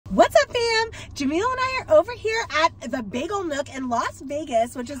What's up, fam? Jamil and I are over here at the Bagel Nook in Las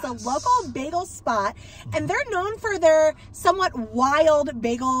Vegas, which is a local bagel spot, and they're known for their somewhat wild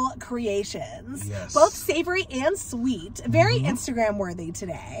bagel creations. Yes. Both savory and sweet. Very Instagram worthy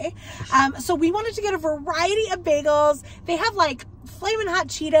today. So we wanted to get a variety of bagels. They have like Flamin' Hot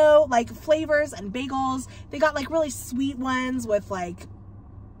Cheeto like flavors and bagels. They got like really sweet ones with like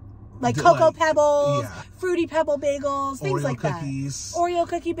Cocoa Pebbles, Fruity Pebble bagels, things Oreo like cookies. that. Oreo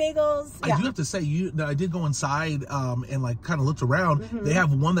cookie bagels. I do have to say, I did go inside and like kind of looked around. They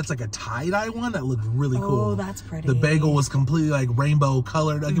have one that's like a tie-dye one that looked really cool. Oh, that's pretty. The bagel was completely like rainbow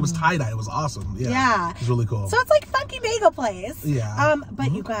colored. Like it was tie-dye. It was awesome. Yeah. It was really cool. So it's like funky bagel place. Yeah.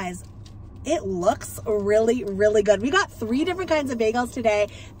 But you guys, it looks really, really good. We got 3 different kinds of bagels today.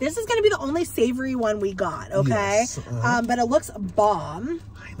 This is going to be the only savory one we got, okay? Yes. But it looks bomb.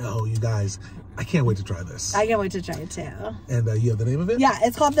 I know, you guys. I can't wait to try this. I can't wait to try it too. And you have the name of it? Yeah,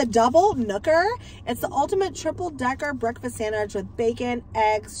 it's called the Double Nooker. It's the ultimate triple-decker breakfast sandwich with bacon,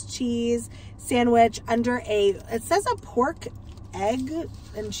 eggs, cheese, sandwich under it says a pork, egg,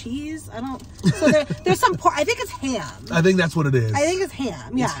 and cheese. So there's some pork. I think it's ham. I think that's what it is. I think it's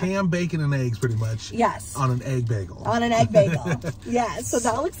ham, yeah. It's ham, bacon, and eggs, pretty much. Yes. On an egg bagel. On an egg bagel. Yes, so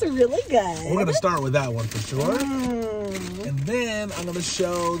that looks really good. We're going to start with that one for sure. And then I'm going to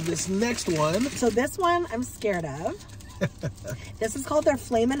show this next one. So this one I'm scared of. This is called their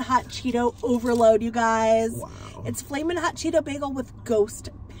Flamin' Hot Cheeto Overload, you guys. Wow. It's Flamin' Hot Cheeto bagel with ghost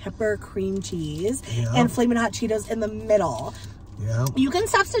pepper cream cheese and Flamin' Hot Cheetos in the middle. Yeah. You can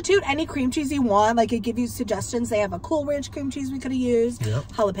substitute any cream cheese you want. Like, it gives you suggestions. They have a Cool Ranch cream cheese we could have used,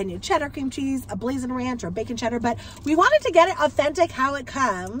 jalapeno cheddar cream cheese, a blazing ranch, or bacon cheddar. But we wanted to get it authentic how it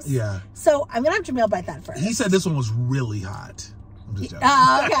comes. Yeah. So I'm going to have Jamil bite that first. He said this one was really hot. I'm just joking.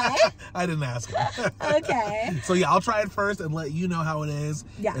 Oh, okay. I didn't ask him. Okay. So yeah, I'll try it first and let you know how it is.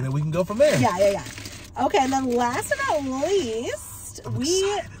 Yeah. And then we can go from there. Yeah. Okay, and then last but not least,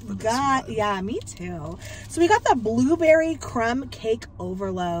 we got, me too. So we got the Blueberry Crumb Cake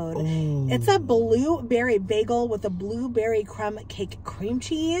Overload. Ooh. It's a blueberry bagel with a blueberry crumb cake cream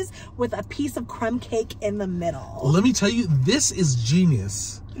cheese with a piece of crumb cake in the middle. Let me tell you, this is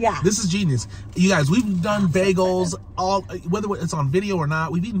genius. Yeah. This is genius. You guys, we've done bagels, whether it's on video or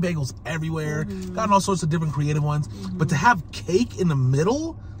not, we've eaten bagels everywhere, gotten all sorts of different creative ones, but to have cake in the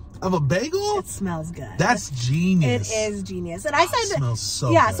middle of a bagel? It smells good. That's genius. It is genius. And I said, it smells so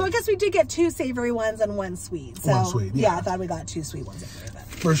good. So guess we did get 2 savory ones and 1 sweet. So, one sweet, yeah, I thought we got 2 sweet ones.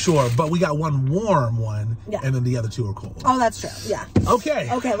 For sure, but we got 1 warm one, and then the other 2 are cold. Oh, that's true. Yeah. Okay.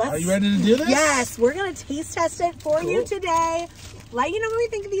 Are you ready to do this? Yes, we're gonna taste test it for you today. Let you know what we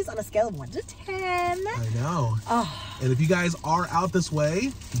think of these on a scale of 1 to 10. I know. Oh. And if you guys are out this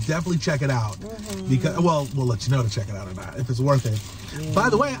way, definitely check it out. Because, well, we'll let you know to check it out or not, if it's worth it. By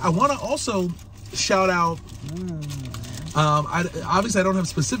the way, I want to also shout out, obviously I don't have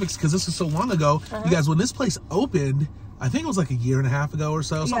specifics because this was so long ago. You guys, when this place opened, I think it was like a 1.5 years ago or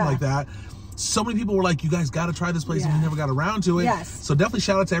so, something like that. So many people were like, you guys got to try this place, and we never got around to it. Yes. So definitely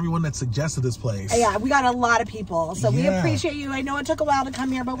shout out to everyone that suggested this place. Yeah, we got a lot of people. So we appreciate you. I know it took a while to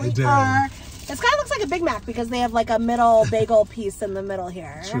come here, but we are. This kind of looks like a Big Mac because they have like a middle bagel piece in the middle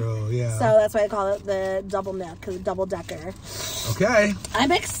here. True, yeah. So that's why I call it the Double Nook, the double decker. Okay.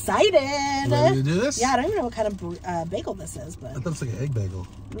 I'm excited. Ready to do this? Yeah, I don't even know what kind of bagel this is, but. I thought it's like an egg bagel.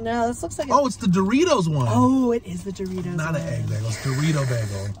 No, this looks like Oh, it's the Doritos one. Oh, it is the Doritos Not an egg bagel, it's Dorito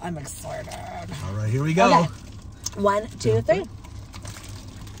bagel. I'm excited. All right, here we go. Okay. 1, 2, 3.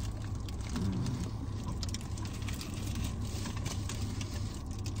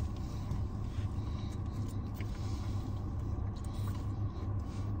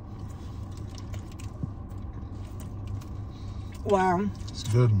 Wow. It's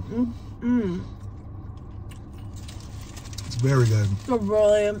good. It's very good. It's a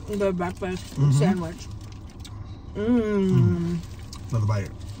really good breakfast sandwich. Another bite.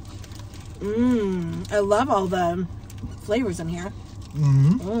 I love all the flavors in here.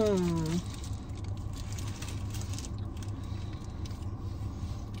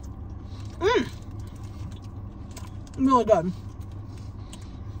 Really good.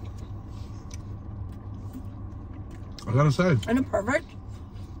 I gotta say. And it's perfect.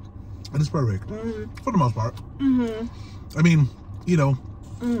 And it's perfect. For the most part. I mean, you know,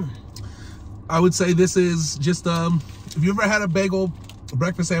 I would say this is just, if you ever had a bagel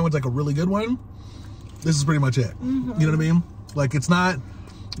breakfast sandwich, like a really good one, this is pretty much it. You know what I mean? Like, it's not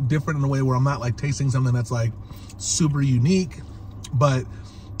different in a way where I'm not like tasting something that's like super unique, but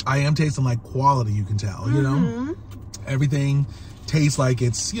I am tasting like quality, you can tell, you know? Everything tastes like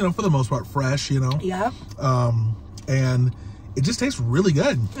it's, you know, for the most part fresh, you know? Yep. And it just tastes really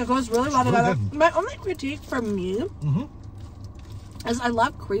good. It goes really well together. My only critique from me is I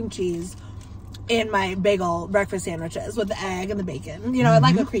love cream cheese in my bagel breakfast sandwiches with the egg and the bacon. You know, I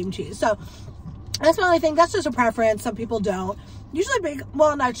like a cream cheese. So that's my only thing. That's just a preference. Some people don't. Usually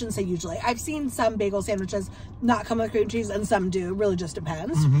well, no, I shouldn't say usually. I've seen some bagel sandwiches not come with cream cheese and some do. It really just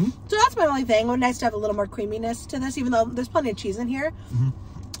depends. So that's my only thing. It would be nice to have a little more creaminess to this, even though there's plenty of cheese in here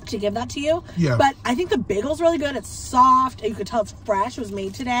to give that to you. Yeah. But I think the bagel's really good. It's soft. You could tell it's fresh. It was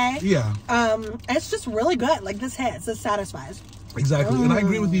made today. Yeah. It's just really good. Like this hits. This satisfies. Exactly. And I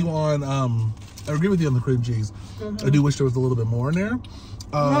agree with you on the cream cheese. I do wish there was a little bit more in there.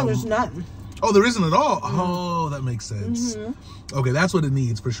 No, there's none. Oh, there isn't at all? Oh, that makes sense. Okay, that's what it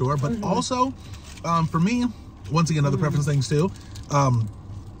needs for sure. But also, for me, once again, other preference things too,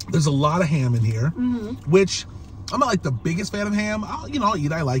 there's a lot of ham in here, which I'm not like the biggest fan of ham. I'll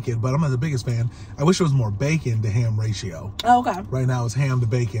eat, I like it, but I'm not the biggest fan. I wish there was more bacon to ham ratio. Oh, okay. Right now it's ham to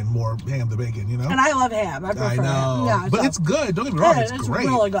bacon, more ham to bacon, you know? And I love ham. I prefer I know. ham. Yeah, but so. It's good. Don't get me wrong. It's great.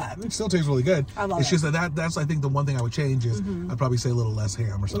 Really good. It still tastes really good. I love it's it. just that's I think the one thing I would change is I'd probably say a little less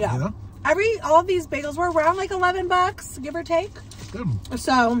ham or something, you know? All of these bagels were around like $11, give or take. Good.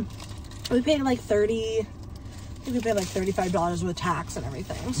 So we paid like I think we paid like $35 with tax and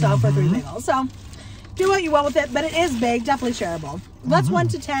everything. So for 3 bagels. So do what you want with it, but it is big, definitely shareable. Let's 1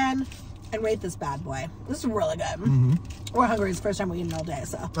 to 10 and rate this bad boy. This is really good. We're hungry. It's the first time we eaten all day,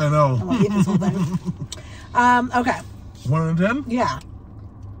 so I know. I want to eat this whole thing. Okay. 1 out of 10? Yeah.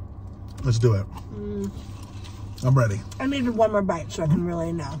 Let's do it. I'm ready. I needed one more bite so I can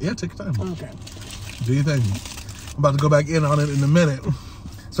really know. Yeah, take your time. Okay. Do your thing. I'm about to go back in on it in a minute.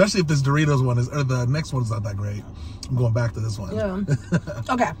 Especially if this Doritos one or the next one's not that great. I'm going back to this one. Yeah.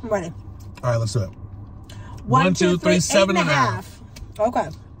 Okay, I'm ready. All right, let's do it. 1, 2, 3, 7.5. Okay.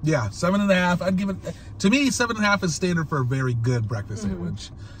 Yeah, 7.5. I'd give it, to me, 7.5 is standard for a very good breakfast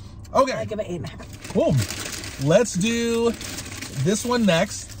sandwich. Okay. I give it 8.5. Cool. Let's do this one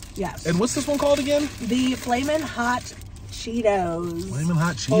next. Yes. And what's this one called again? The Flamin' Hot Cheetos. Flamin'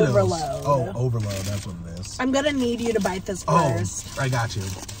 Hot Cheetos. Overload. Oh, Overload. That's what it is. I'm going to need you to bite this first. Oh, I got you.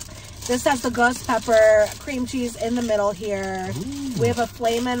 This has the ghost pepper, cream cheese in the middle here. Ooh. We have a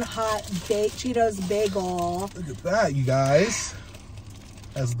Flamin' Hot Cheetos bagel. Look at that, you guys.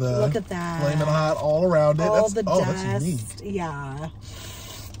 Has the Look at that. Flamin' Hot all around it. All the dust. That's unique. Yeah.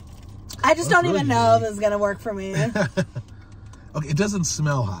 I just don't even know if this is going to work for me. Okay, it doesn't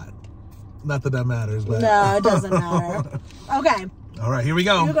smell hot. Not that matters, but... No, it doesn't matter. Okay. All right, here we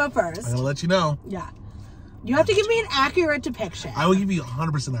go. You go first. I'm going to let you know. Yeah. You have to give me an accurate depiction. I will give you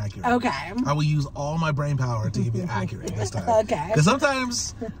 100% accurate. Okay. I will use all my brain power to give you accurate this time. Okay. Because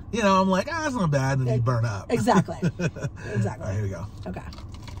sometimes, I'm like, it's not bad, and then you burn up. Exactly. Exactly. All right, here we go. Okay.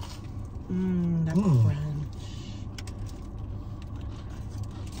 That crunch.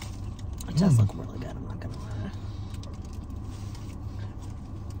 It does look really good, I'm not going to lie.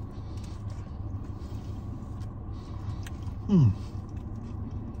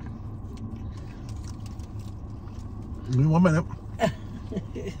 Give me 1 minute.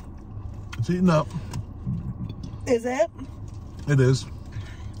 It's heating up. Is it? It is.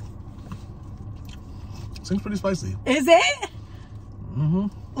 Seems pretty spicy. Is it?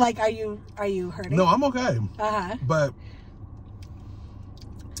 Like, are you hurting? No, I'm okay. Uh-huh. But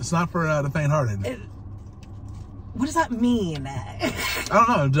it's not for the faint-hearted. What does that mean? I don't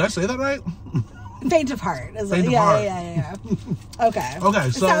know. Did I say that right? Faint of heart. Is Faint it? of Yeah, heart. yeah. Okay. Okay,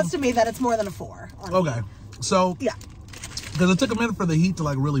 It so... sounds to me that it's more than a 4. Okay. So... Yeah. Because it took a minute for the heat to,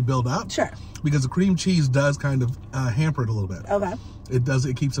 really build up. Sure. Because the cream cheese does kind of hamper it a little bit. Okay.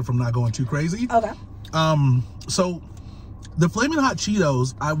 It keeps it from not going too crazy. Okay. So the Flamin' Hot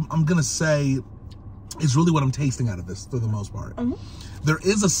Cheetos, I'm going to say, is really what I'm tasting out of this for the most part. There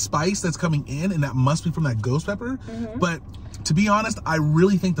is a spice that's coming in, and that must be from that ghost pepper. But to be honest, I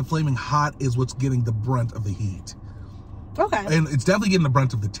really think the Flaming Hot is what's getting the brunt of the heat. Okay. And it's definitely getting the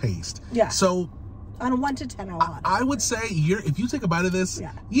brunt of the taste. Yeah. So... On a 1 to 10, I would say if you take a bite of this,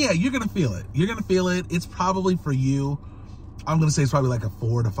 you're gonna feel it. You're gonna feel it. It's probably for you. I'm gonna say it's probably like a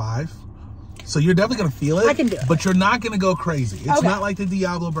 4 to 5. So you're definitely gonna feel it. I can do it. But you're not gonna go crazy. It's not like the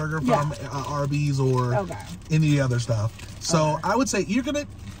Diablo burger from Arby's or any of the other stuff. So I would say you're gonna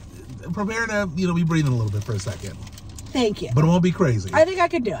prepare to be breathing a little bit for a second. Thank you. But it won't be crazy. I think I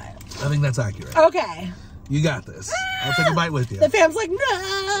could do it. I think that's accurate. Okay. You got this. I'll take a bite with you. The fam's like, no,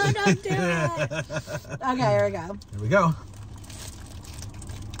 don't do it. Okay, here we go. Here we go.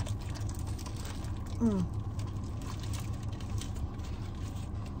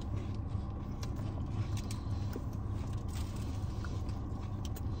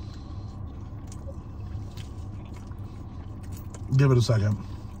 Give it a second.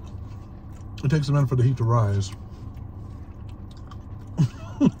 It takes a minute for the heat to rise.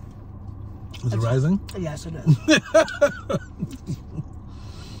 Is it rising? Yes, it is.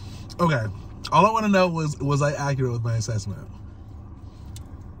 Okay. All I want to know was I accurate with my assessment?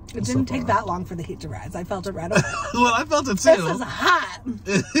 It didn't take that long for the heat to rise. I felt it right away. Well, I felt it too. This is hot.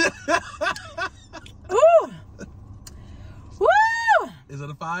 Ooh. Woo! Is it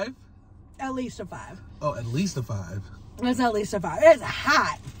a 5? At least a 5. Oh, at least a 5. It's at least a 5. It's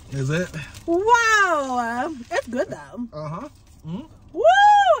hot. Is it? Wow. It's good though. Uh-huh. Mm-hmm. Woo!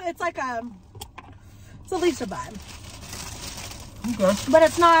 It's like it's at least a 5. Okay. But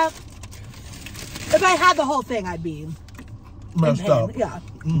it's not. If I had the whole thing, I'd be Messed up. Yeah.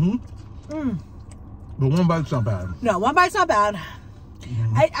 Mm-hmm. But one bite's not bad. No, one bite's not bad.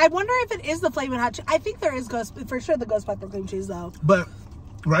 Mm-hmm. I wonder if it is the flaming hot. I think there is for sure the ghost pepper cream cheese though. But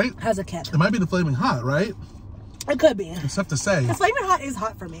right? Has a kick. It might be the flaming hot, right? It could be. It's tough to say. The flaming hot is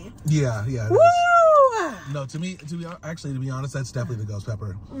hot for me. Yeah, yeah. Woo! No, to be honest, that's definitely the ghost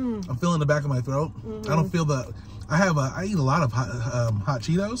pepper. I'm feeling the back of my throat. I don't feel the. I eat a lot of hot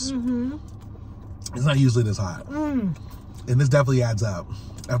Cheetos. It's not usually this hot, and this definitely adds up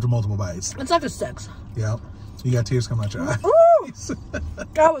after multiple bites. It's like a 6. Yeah, you got tears coming out your eyes. Ooh,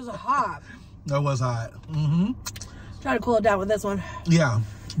 that was hot. That was hot. Try to cool it down with this one. Yeah,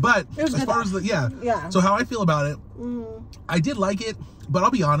 but as far as yeah. So how I feel about it, I did like it, but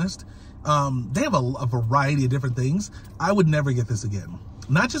I'll be honest. They have a variety of different things. I would never get this again.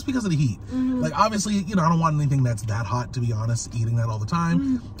 Not just because of the heat. Like, obviously, you know, I don't want anything that's that hot, to be honest, eating that all the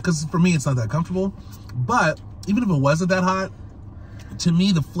time. Because for me, it's not that comfortable. But even if it wasn't that hot, to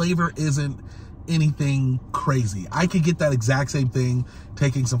me, the flavor isn't anything crazy. I could get that exact same thing,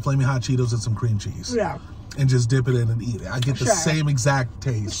 taking some Flaming Hot Cheetos and some cream cheese. Yeah. And just dip it in and eat it. I get the same exact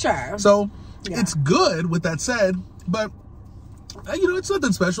taste. Sure. So, it's good, with that said, but you know, it's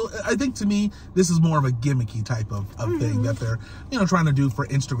nothing special. I think to me, this is more of a gimmicky type of thing that they're, you know, trying to do for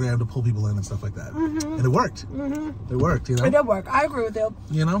Instagram to pull people in and stuff like that. And it worked. It worked, you know? It did work. I agree with you.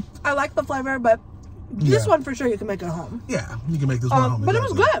 You know? I like the flavor, but this one for sure you can make at home. Yeah, you can make this one at home. But it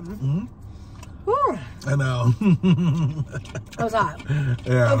was good. I know. It was hot.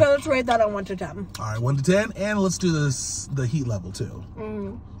 Yeah. Okay, let's rate that on 1 to 10. All right, 1 to 10. And let's do the heat level, too.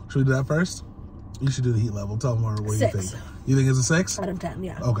 Should we do that first? You should do the heat level. Tell them what you 6. think. You think it's a 6? Out of 10,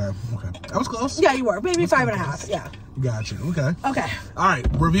 yeah. Okay. I was close. Yeah, you were. Maybe 5.5. Yeah. Gotcha. Okay. Okay. All right.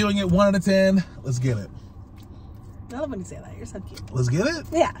 Reviewing it 1 out of 10. Let's get it. I love when you say that. You're so cute. Let's get it?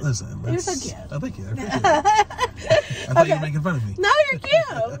 Yeah. Listen. You're so cute. Oh, thank you. I appreciate it. I thought you were making fun of me. No, you're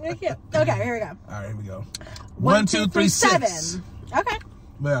cute. You're cute. Okay, here we go. All right, here we go. 1, 2, 3, 6. Okay.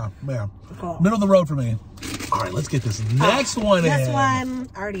 Yeah. Cool. Middle of the road for me. All right, let's get this next one in. This one,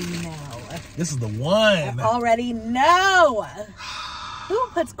 I already know. This is the one. I already know. Who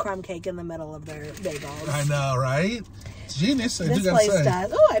puts crumb cake in the middle of their bagels? I know, right? It's genius. I This do gotta place say.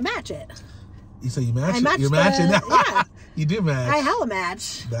 does. Oh, I match it. You say you match I it? matched You're matching? yeah. You do match. I hella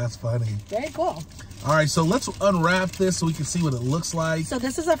match. That's funny. Very cool. All right, so let's unwrap this so we can see what it looks like. So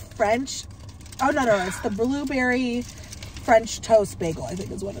this is a French. Oh, no. It's the blueberry French toast bagel, I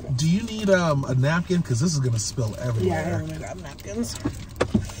think is what it is. Do you need a napkin? Because this is going to spill everywhere. Yeah, I'm going to grab napkins.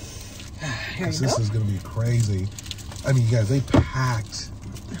 Here you go. This is going to be crazy. I mean, you guys, they packed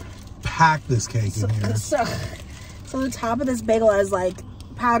this cake in here. So the top of this bagel has like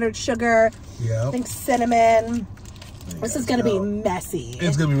powdered sugar. Yeah. I think cinnamon. This is going to be messy.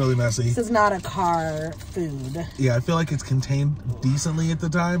 It's going to be really messy. This is not a car food. Yeah, I feel like it's contained decently at the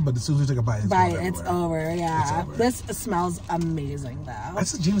time, but as soon as we take a bite, It's over. Yeah. It's over. This smells amazing, though.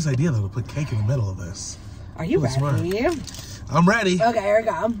 That's a genius idea, though, to put cake in the middle of this. Are you ready? Smart. I'm ready. Okay, here we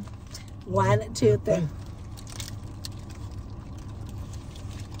go. 1, 2, 3.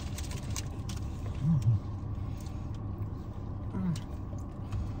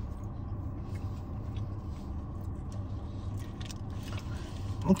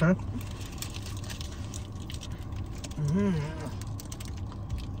 Okay.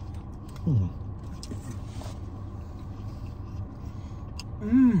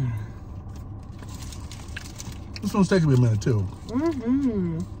 This one's taking me a minute too.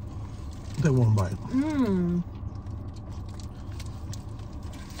 Take one bite.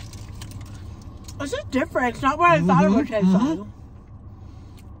 This is different. It's not what I thought it would taste like.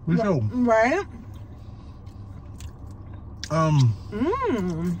 Me too. Right? I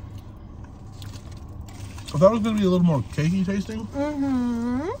thought it was going to be a little more cakey tasting.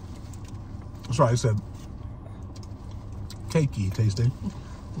 Sorry, I said cakey tasting.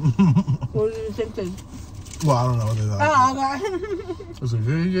 What do you think they... Well, I don't know what they thought. Oh, okay. Was it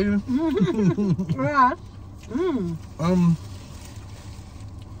cakey? Yeah.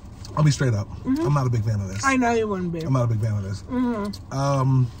 I'll be straight up. I'm not a big fan of this. I know you wouldn't be. I'm not a big fan of this.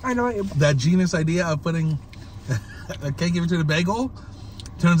 I know what you... That genius idea of putting a cake into the bagel,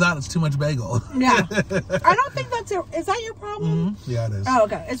 turns out it's too much bagel. Yeah. I don't think that's your... Is that your problem? Yeah, it is. Oh,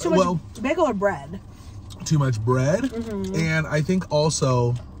 okay. It's too much bagel or bread? Too much bread. And I think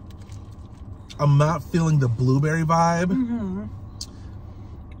also, I'm not feeling the blueberry vibe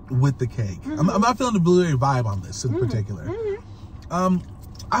with the cake. I'm not feeling the blueberry vibe on this in particular.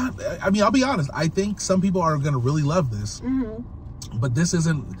 I mean, I'll be honest. I think some people are gonna really love this, but this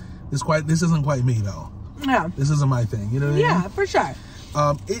isn't quite me though. Yeah, this isn't my thing. You know what I mean? Yeah, for sure.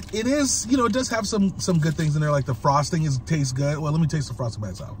 It is. You know, it does have some good things in there. Like the frosting tastes good. Well, let me taste the frosting by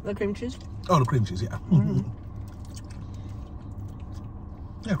itself. The cream cheese. Oh, the cream cheese. Yeah.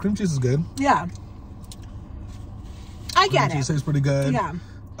 Yeah, cream cheese is good. Yeah, I get it. Cream cheese tastes pretty good. Yeah.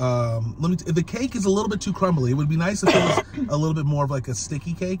 The cake is a little bit too crumbly. It would be nice if it was a little bit more of like a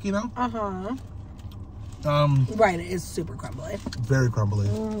sticky cake, you know? Right, it is super crumbly. Very crumbly.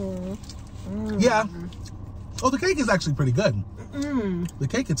 Yeah. Oh, the cake is actually pretty good. The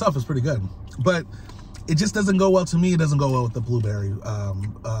cake itself is pretty good. But it just doesn't go well to me. It doesn't go well with the blueberry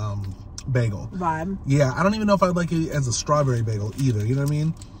bagel. Vibe. Yeah, I don't even know if I'd like it as a strawberry bagel either. You know what I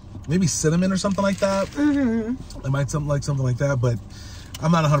mean? Maybe cinnamon or something like that. I might like something like that, but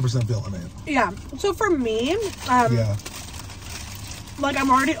I'm not 100% feeling it. Yeah. So for me, yeah, like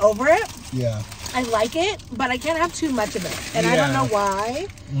I'm already over it. Yeah. I like it, but I can't have too much of it, and I don't know why.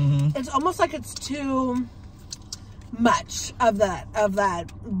 It's almost like it's too much of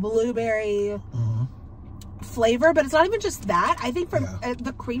that blueberry flavor, but it's not even just that. I think from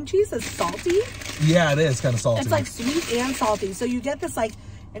the cream cheese is salty. Yeah, it is kind of salty. It's like sweet and salty, so you get this like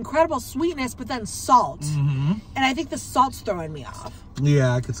incredible sweetness, but then salt. And I think the salt's throwing me off.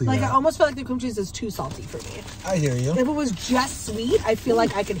 Yeah, I could see that. Like I almost feel like the cream cheese is too salty for me. I hear you. If it was just sweet, I feel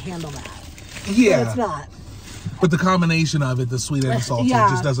like I could handle that. Yeah. But it's not. But the combination of it, the sweet and the salty,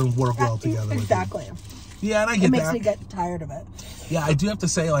 just doesn't work well together. Exactly. Yeah, and I get that. It makes me get tired of it. Yeah, I do have to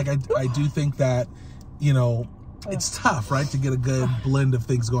say, like, I do think that, you know, it's tough, right, to get a good blend of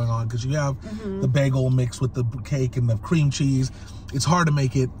things going on, because you have the bagel mixed with the cake and the cream cheese. It's hard to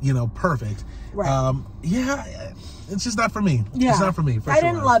make it, you know, perfect. Right. Yeah, it's just not for me. Yeah. It's not for me, for I sure.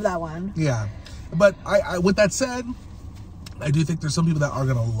 didn't love that one. Yeah. But I with that said, I do think there's some people that are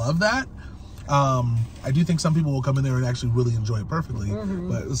going to love that. I do think some people will come in there and actually really enjoy it perfectly,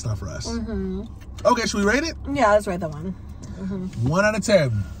 but it's not for us. Okay, should we rate it? Yeah, let's rate that one. 1 out of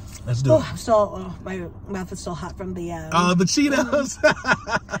 10. Let's do it. I'm still, my mouth is still hot from the Cheetos.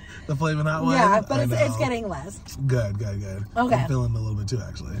 The flaming hot one. Yeah, but it's getting less. Good. Okay. I'm feeling a little bit too,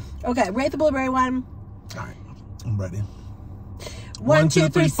 actually. Okay, rate the blueberry one. All right, I'm ready. 1, 2,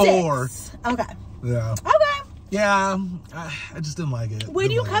 3, 4. Okay. Yeah. Okay. Yeah, I just didn't like it. When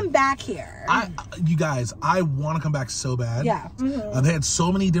do you come back here? You guys, I want to come back so bad. Yeah. They had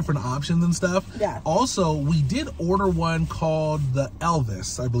so many different options and stuff. Yeah. Also, we did order one called the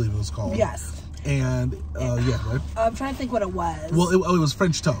Elvis, I believe it was called. Yes. And, yeah, right? I'm trying to think what it was. Well, it was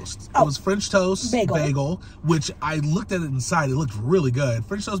French toast. It was French toast bagel, which I looked at it inside. It looked really good.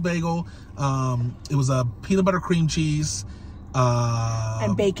 French toast bagel. It was a peanut butter cream cheese.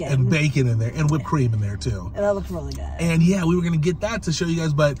 And bacon. And bacon in there. And whipped cream in there, too. And that looked really good. And, yeah, we were going to get that to show you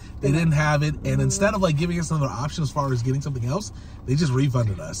guys, but they didn't have it. And instead of, like, giving us another option as far as getting something else, they just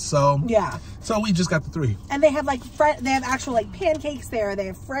refunded us. So, yeah. So we just got the 3. And they have, like, they have actual, like, pancakes there. They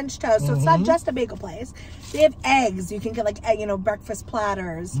have French toast. So it's not just a bagel place. They have eggs. You can get, like, you know, breakfast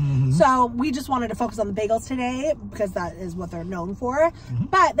platters. So we just wanted to focus on the bagels today because that is what they're known for.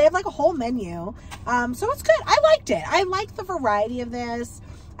 But they have, like, a whole menu. So it's good. I liked it. I like the variety of this.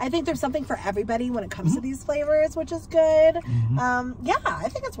 I think there's something for everybody when it comes to these flavors, which is good. Yeah, I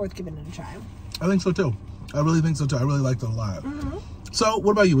think it's worth giving it a try. I think so, too. I really think so, too. I really liked it a lot. So,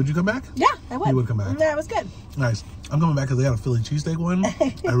 what about you? Would you come back? Yeah, I would. You would come back? Yeah, it was good. Nice. I'm coming back because they had a Philly cheesesteak one.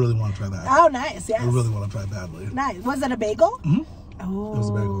 I really want to try that. Oh, nice. Yes. I really want to try it badly. Nice. Was it a bagel? Oh, it was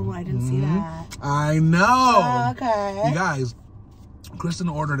a bagel. I didn't see that. I know. Okay. You guys, Kristen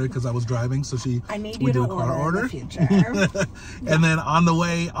ordered it because I was driving, so I need you to order in the future. And then on the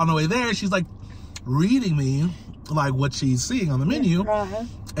way there, she's like reading me like what she's seeing on the menu,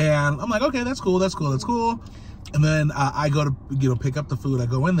 and I'm like, okay, that's cool. And then I go to pick up the food. I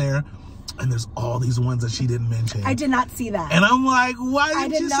go in there, and there's all these ones that she didn't mention. I did not see that. And I'm like, why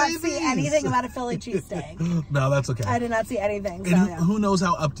didn't you say I did not see anything about a Philly cheesesteak. No, that's okay. I did not see anything. And who knows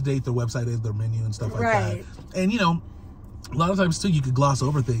how up to date their website is, their menu and stuff like that. And you know, a lot of times too, you could gloss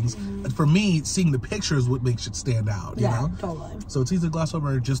over things. For me, seeing the pictures what makes it stand out. You know? Totally. So it's easy to gloss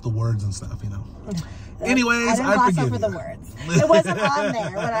over just the words and stuff. You know. Anyways, I I didn't forgive gloss over you. the words. It wasn't on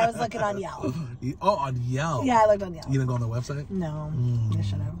there when I was looking on Yelp. Oh, on Yelp. Yeah, I looked on Yelp. You didn't go on the website? No, you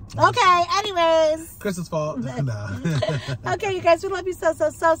should have. Okay, anyways. Chris's fault. Nah. Okay, you guys, we love you so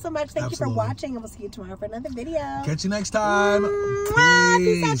much. Thank you for Absolutely. watching, and we'll see you tomorrow for another video. Catch you next time. Mwah,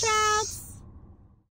 peace out, Peace. child.